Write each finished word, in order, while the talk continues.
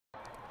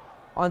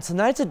On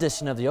tonight's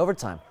edition of The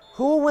Overtime,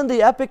 who will win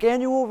the epic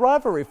annual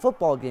rivalry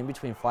football game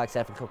between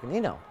Flagstaff and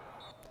Coconino?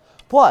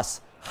 Plus,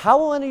 how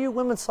will NAU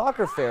women's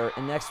soccer fare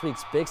in next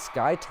week's Big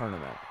Sky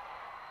tournament?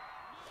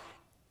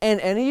 And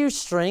NAU's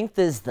strength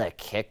is the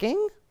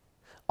kicking?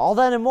 All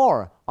that and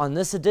more on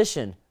this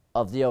edition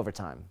of The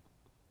Overtime.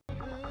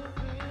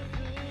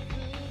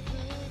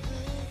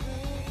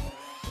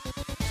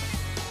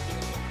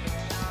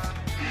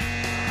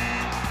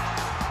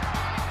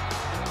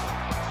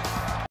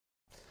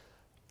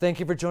 Thank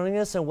you for joining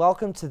us and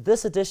welcome to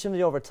this edition of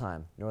The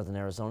Overtime, Northern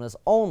Arizona's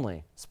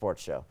only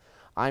sports show.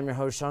 I'm your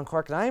host, Sean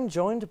Clark, and I am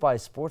joined by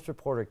sports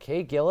reporter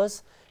Cade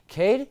Gillis.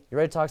 Cade, you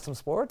ready to talk some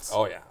sports?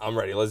 Oh yeah, I'm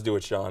ready. Let's do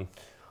it, Sean.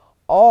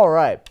 All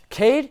right.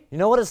 Cade, you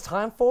know what it's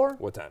time for?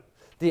 What time?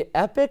 The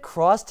epic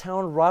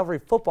crosstown rivalry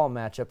football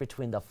matchup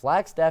between the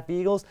Flagstaff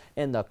Eagles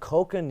and the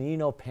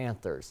Coconino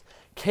Panthers.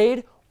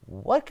 Cade,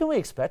 what can we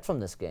expect from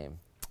this game?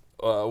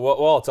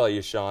 Well, I'll tell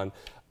you, Sean,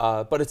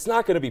 but it's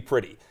not going to be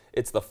pretty.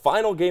 It's the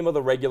final game of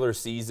the regular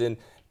season,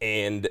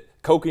 and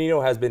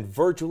Coconino has been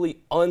virtually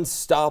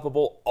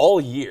unstoppable all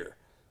year.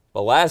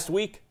 But last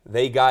week,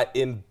 they got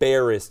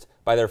embarrassed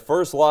by their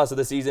first loss of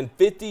the season,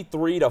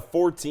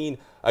 53-14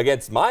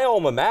 against my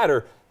alma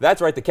mater. That's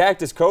right, the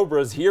Cactus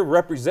Cobras here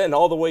representing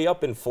all the way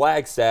up in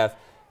Flagstaff.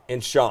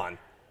 And Sean,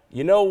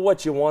 you know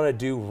what you want to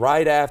do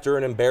right after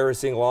an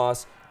embarrassing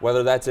loss,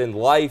 whether that's in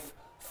life,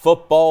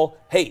 football,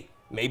 hey,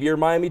 maybe you're a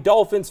Miami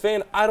Dolphins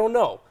fan, I don't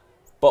know.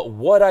 But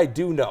what I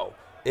do know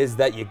is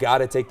that you got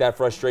to take that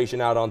frustration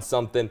out on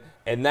something,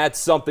 and that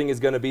something is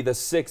going to be the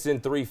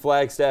 6-3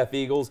 Flagstaff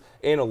Eagles,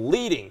 and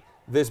leading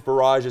this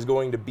barrage is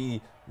going to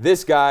be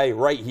this guy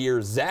right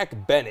here, Zach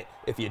Bennett.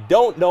 If you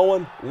don't know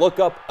him, look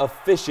up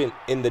efficient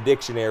in the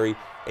dictionary,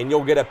 and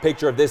you'll get a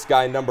picture of this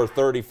guy, number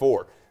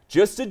 34.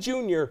 Just a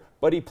junior,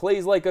 but he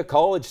plays like a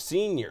college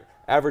senior,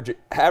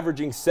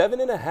 averaging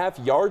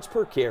 7.5 yards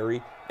per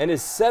carry, and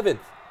is 7th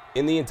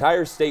in the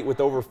entire state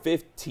with over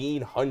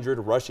 1,500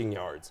 rushing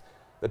yards.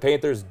 The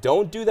Panthers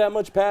don't do that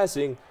much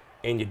passing,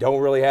 and you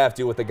don't really have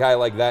to with a guy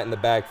like that in the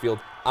backfield.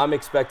 I'm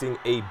expecting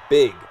a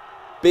big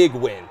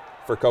win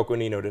for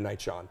Coconino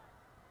tonight, Sean.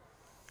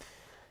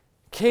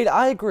 Cade,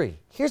 I agree.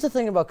 Here's the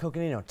thing about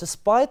Coconino.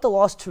 Despite the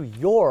loss to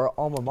your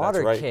alma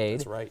mater,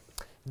 Cade, that's right.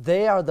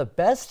 They are the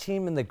best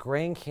team in the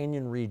Grand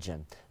Canyon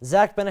region.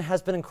 Zach Bennett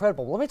has been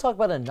incredible. Let me talk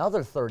about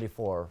another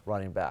 34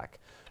 running back.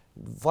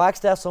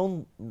 Flagstaff's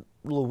own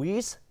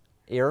Luis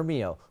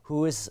Aramillo,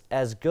 who is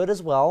as good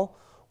as well,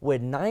 with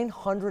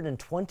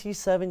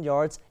 927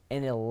 yards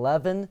and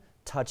 11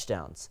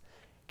 touchdowns.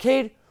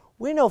 Cade,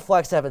 we know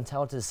Flagstaff and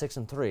talented is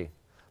 6-3,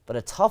 but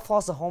a tough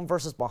loss at home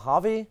versus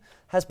Mojave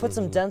has put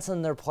some dents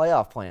in their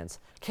playoff plans.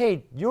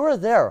 Cade, you were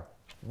there.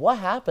 What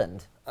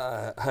happened?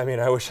 I mean,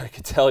 I wish I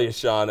could tell you,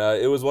 Sean.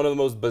 It was one of the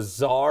most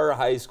bizarre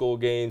high school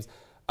games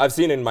I've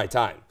seen in my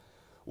time.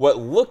 What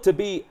looked to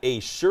be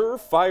a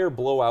surefire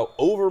blowout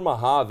over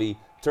Mojave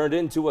turned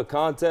into a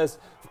contest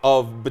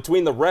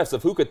between the refs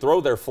of who could throw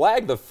their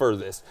flag the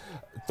furthest.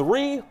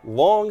 3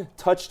 long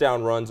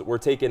touchdown runs were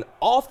taken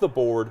off the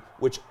board,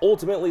 which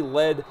ultimately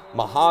led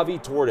Mojave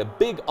toward a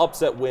big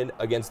upset win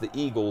against the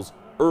Eagles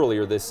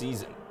earlier this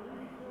season.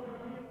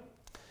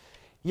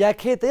 Yeah,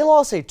 Kate, they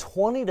lost a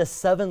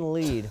 20-7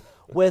 lead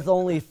with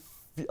only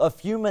a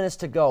few minutes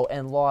to go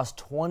and lost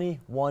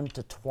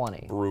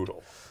 21-20.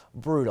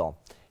 Brutal.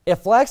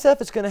 If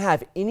Flagstaff is going to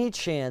have any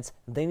chance,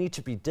 they need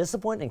to be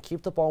disciplined and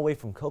keep the ball away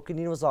from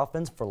Coconino's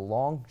offense for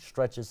long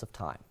stretches of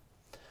time.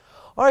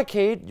 All right,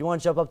 Cade, you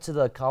want to jump up to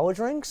the college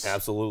ranks?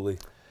 Absolutely.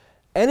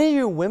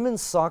 NAU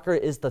women's soccer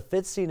is the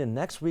 5th seed in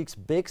next week's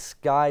Big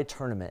Sky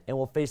tournament and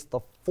will face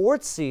the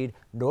 4th seed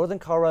Northern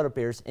Colorado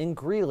Bears in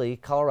Greeley,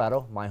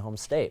 Colorado, my home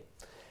state.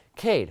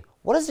 Cade,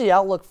 what is the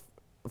outlook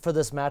for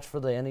this match for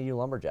the NAU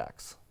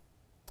Lumberjacks?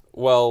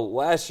 Well,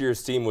 last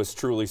year's team was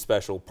truly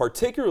special,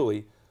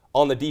 particularly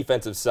on the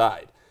defensive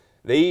side.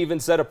 They even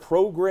set a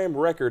program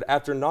record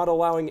after not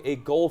allowing a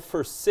goal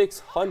for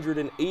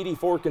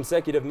 684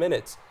 consecutive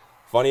minutes.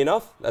 Funny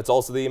enough, that's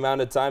also the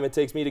amount of time it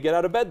takes me to get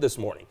out of bed this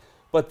morning.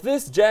 But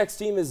this Jacks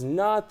team is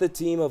not the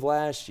team of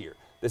last year.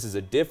 This is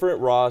a different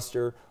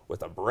roster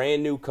with a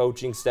brand new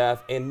coaching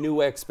staff and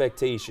new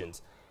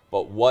expectations.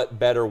 But what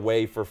better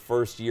way for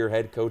first-year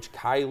head coach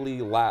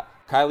Kylie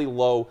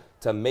Lowe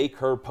to make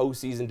her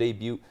postseason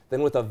debut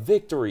than with a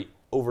victory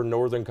over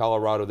Northern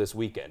Colorado this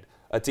weekend,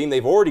 a team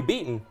they've already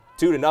beaten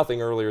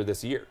 2-0 earlier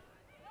this year.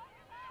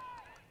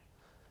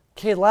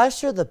 Okay,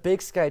 last year the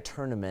Big Sky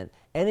tournament,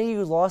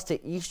 NAU lost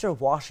to Eastern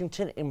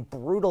Washington in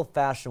brutal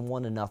fashion,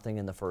 1-0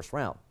 in the first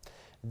round.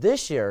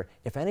 This year,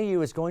 if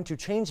NAU is going to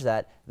change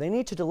that, they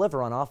need to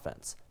deliver on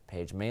offense.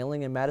 Paige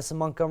Mailing and Madison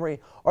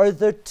Montgomery are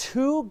the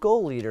 2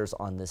 goal leaders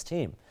on this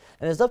team,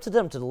 and it's up to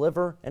them to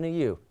deliver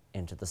NAU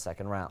into the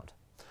second round.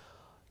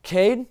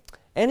 Cade,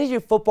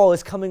 NAU football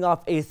is coming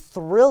off a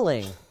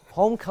thrilling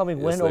homecoming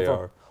win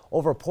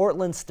over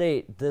Portland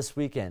State this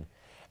weekend.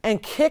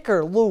 And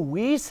kicker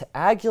Luis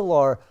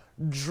Aguilar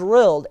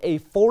drilled a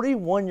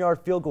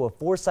 41-yard field goal with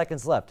 4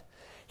 seconds left.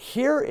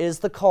 Here is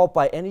the call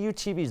by NAU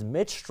TV's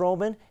Mitch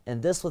Stroman,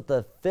 and this was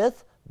the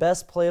 5th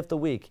best play of the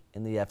week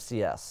in the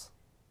FCS.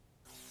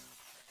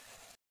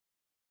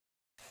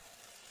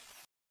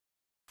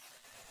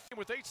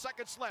 With 8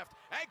 seconds left,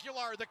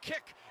 Aguilar, the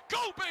kick,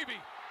 go baby,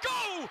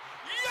 go,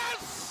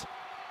 yes,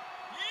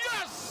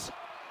 yes,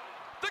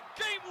 the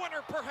game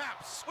winner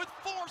perhaps, with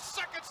 4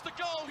 seconds to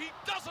go, he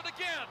does it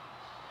again.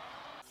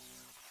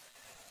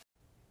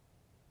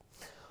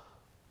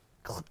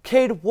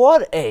 Cade,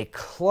 what a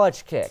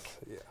clutch kick.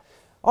 Yeah.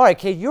 All right,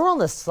 Cade, you were on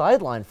the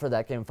sideline for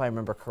that game, if I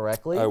remember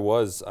correctly. I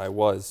was.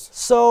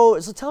 So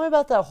tell me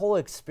about that whole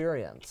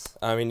experience.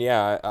 I mean,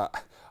 yeah,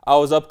 I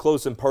was up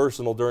close and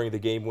personal during the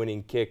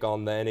game-winning kick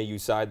on the NAU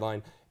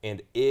sideline,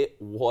 and it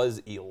was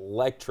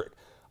electric.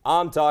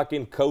 I'm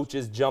talking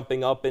coaches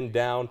jumping up and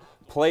down,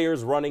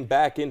 players running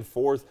back and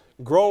forth,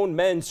 grown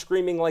men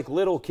screaming like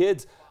little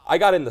kids. I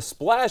got in the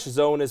splash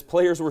zone as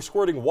players were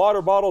squirting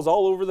water bottles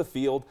all over the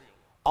field.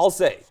 I'll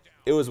say,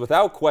 it was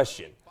without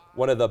question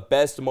one of the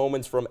best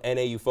moments from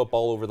NAU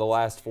football over the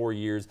last 4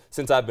 years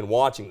since I've been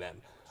watching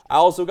them. I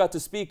also got to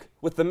speak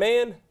with the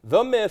man,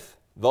 the myth,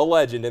 the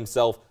legend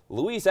himself,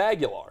 Luis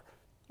Aguilar.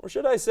 Or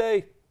should I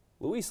say,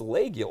 Luis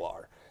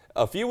Laguilar.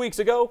 A few weeks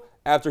ago,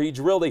 after he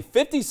drilled a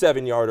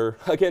 57-yarder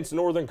against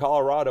Northern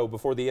Colorado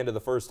before the end of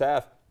the first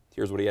half,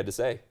 here's what he had to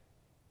say.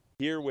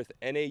 Here with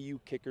NAU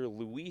kicker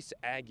Luis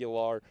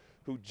Aguilar,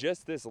 who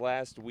just this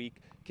last week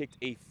kicked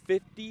a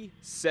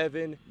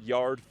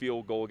 57-yard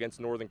field goal against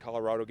Northern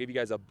Colorado. Gave you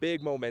guys a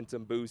big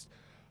momentum boost.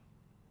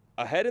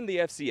 Ahead in the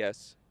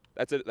FCS,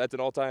 that's an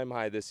all-time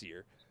high this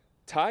year.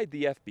 Tied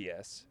the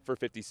FBS for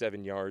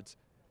 57 yards.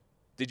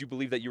 Did you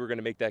believe that you were going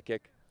to make that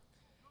kick?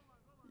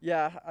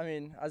 Yeah, I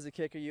mean, as a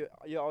kicker, you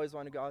always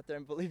want to go out there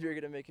and believe you're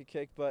going to make a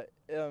kick, but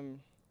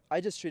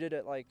I just treated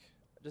it like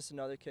just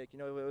another kick. You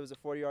know, it was a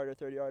 40-yarder,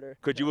 30-yarder.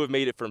 Could you have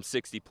made it from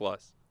 60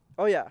 plus?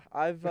 Oh yeah,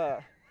 I've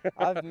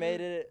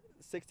made it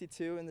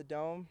 62 in the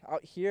dome.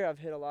 Out here, I've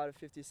hit a lot of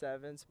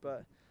 57s,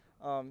 but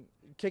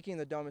kicking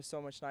the dome is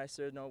so much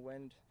nicer. No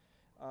wind,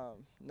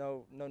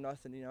 no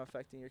nothing, you know,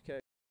 affecting your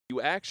kick.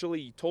 You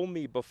actually told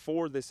me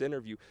before this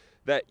interview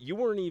that you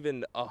weren't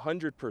even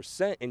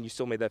 100% and you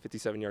still made that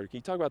 57-yarder. Can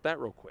you talk about that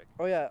real quick?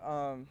 Oh yeah,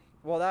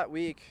 well that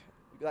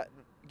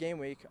game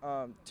week,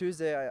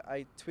 Tuesday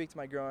I tweaked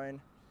my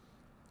groin.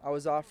 I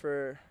was off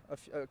for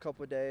a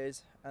couple of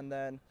days, and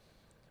then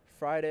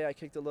Friday I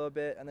kicked a little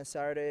bit, and then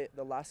Saturday,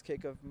 the last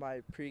kick of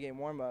my pregame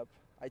warm-up,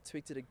 I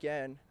tweaked it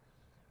again,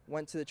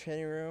 went to the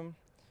training room,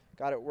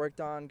 got it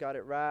worked on, got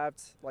it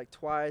wrapped like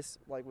twice,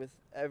 like with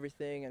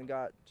everything, and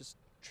got just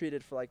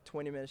treated for like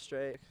 20 minutes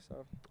straight.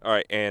 So. All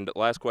right, and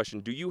last question,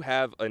 do you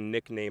have a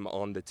nickname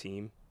on the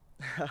team?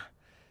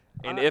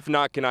 And if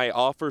not, can I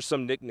offer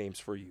some nicknames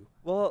for you?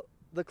 Well,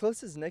 the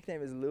closest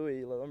nickname is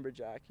Louie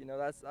Lumberjack. You know,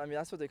 that's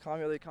what they call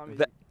me. They call me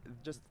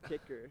just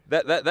kicker.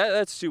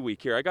 That's too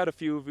weak. Here, I got a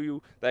few of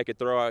you that I could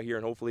throw out here,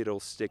 and hopefully it'll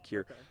stick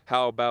here. Okay.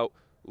 How about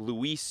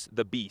Luis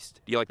the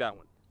Beast? Do you like that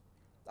one?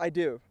 I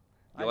do.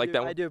 You like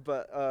that one? I do,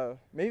 but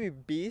maybe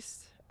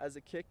Beast as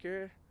a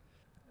kicker.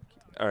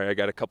 All right, I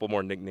got a couple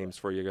more nicknames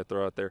for you I got to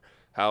throw out there.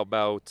 How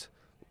about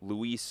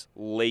Luis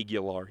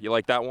Laguilar? You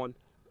like that one?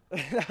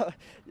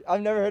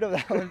 I've never heard of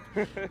that one.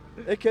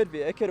 It could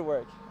be. It could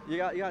work. You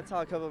got to tell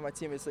a couple of my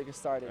teammates they can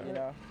start it, you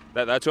know.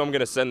 That's who I'm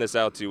going to send this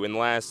out to. And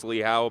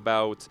lastly, how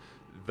about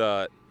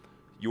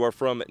you are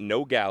from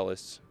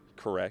Nogales,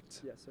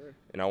 correct? Yes, sir.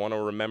 And I want to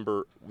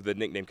remember the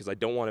nickname because I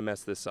don't want to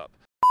mess this up.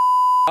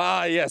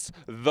 Ah, yes,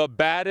 the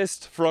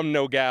baddest from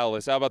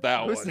Nogales. How about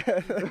that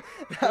one?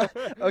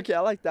 Okay, I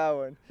like that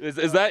one.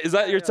 Is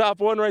that your top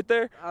one right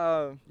there?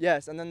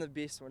 Yes, and then the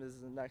Beast one is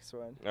the next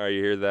one. All right,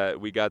 you hear that?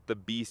 We got the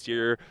Beast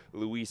here,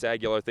 Luis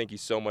Aguilar. Thank you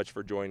so much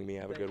for joining me.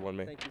 Have a good one,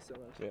 man. Thank you so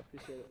much. Yeah.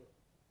 Appreciate it.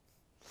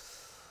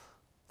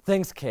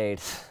 Thanks, Cade.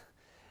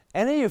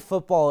 NAU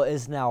football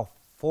is now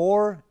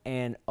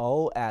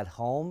 4-0 at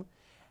home,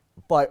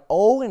 but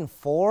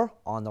 0-4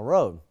 on the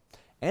road.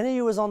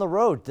 NAU is on the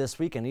road this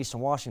week in Eastern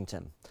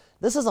Washington.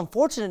 This is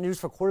unfortunate news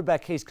for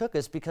quarterback Case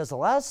Cookus because the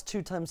last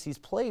 2 times he's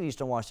played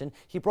Eastern Washington,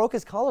 he broke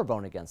his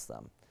collarbone against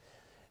them.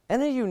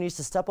 NAU needs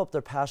to step up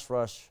their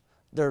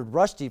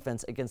rush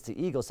defense against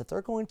the Eagles if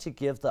they're going to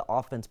give the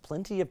offense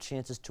plenty of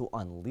chances to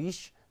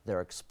unleash their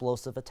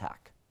explosive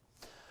attack.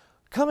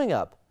 Coming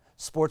up,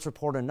 sports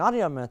reporter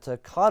Nadia Mehta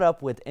caught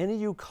up with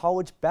NAU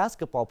college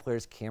basketball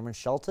players Cameron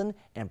Shelton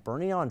and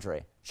Bernie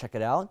Andre. Check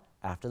it out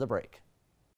after the break.